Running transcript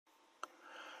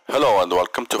Hello and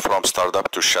welcome to From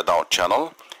Startup to Shutdown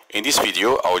channel. In this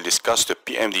video, I will discuss the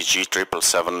PMDG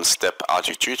 777 step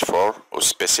altitude for a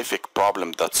specific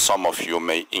problem that some of you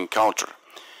may encounter.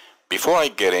 Before I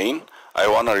get in, I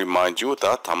want to remind you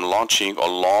that I'm launching a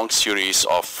long series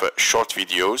of short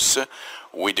videos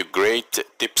with great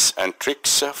tips and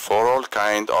tricks for all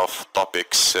kind of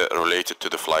topics related to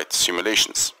the flight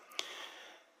simulations.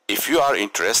 If you are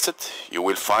interested, you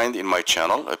will find in my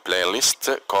channel a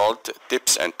playlist called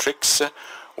Tips and Tricks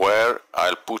where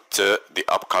I'll put the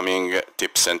upcoming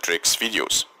tips and tricks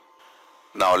videos.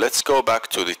 Now let's go back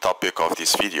to the topic of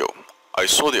this video. I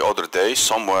saw the other day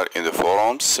somewhere in the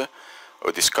forums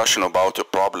a discussion about a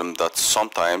problem that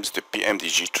sometimes the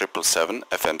PMDG 777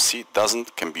 FMC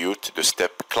doesn't compute the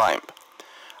step climb.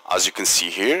 As you can see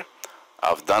here,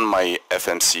 I've done my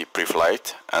FMC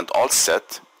pre-flight and all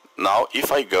set. Now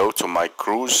if I go to my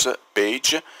cruise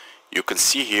page, you can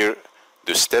see here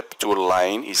the step tool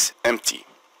line is empty,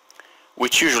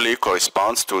 which usually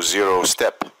corresponds to 0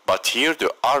 step, but here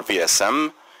the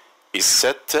RVSM is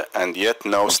set and yet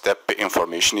no step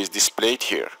information is displayed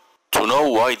here. To know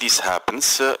why this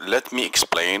happens, let me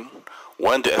explain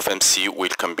when the FMC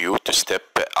will compute the step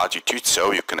altitude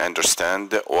so you can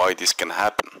understand why this can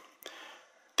happen.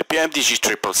 The PMDG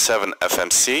 777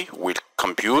 FMC will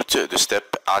compute the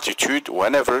step altitude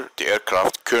whenever the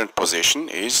aircraft current position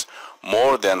is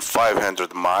more than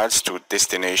 500 miles to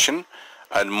destination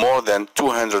and more than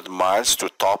 200 miles to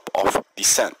top of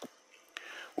descent.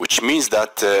 Which means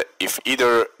that if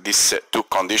either these two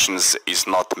conditions is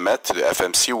not met, the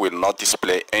FMC will not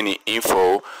display any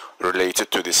info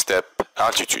related to the step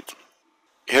altitude.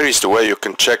 Here is the way you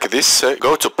can check this.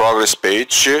 Go to progress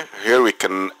page. Here we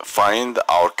can find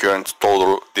our current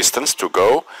total distance to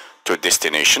go to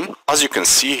destination. As you can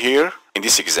see here in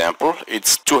this example,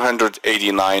 it's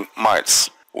 289 miles,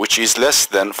 which is less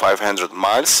than 500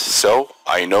 miles. So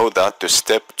I know that the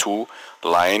step 2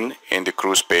 line in the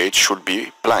cruise page should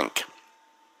be blank.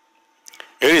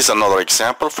 Here is another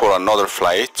example for another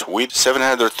flight with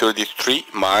 733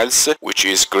 miles, which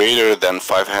is greater than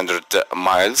 500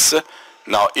 miles.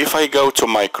 Now if I go to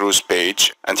my cruise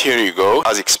page, and here you go,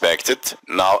 as expected,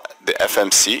 now the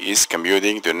FMC is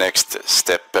computing the next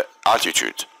step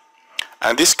altitude.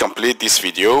 And this completes this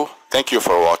video. Thank you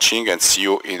for watching and see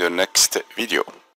you in the next video.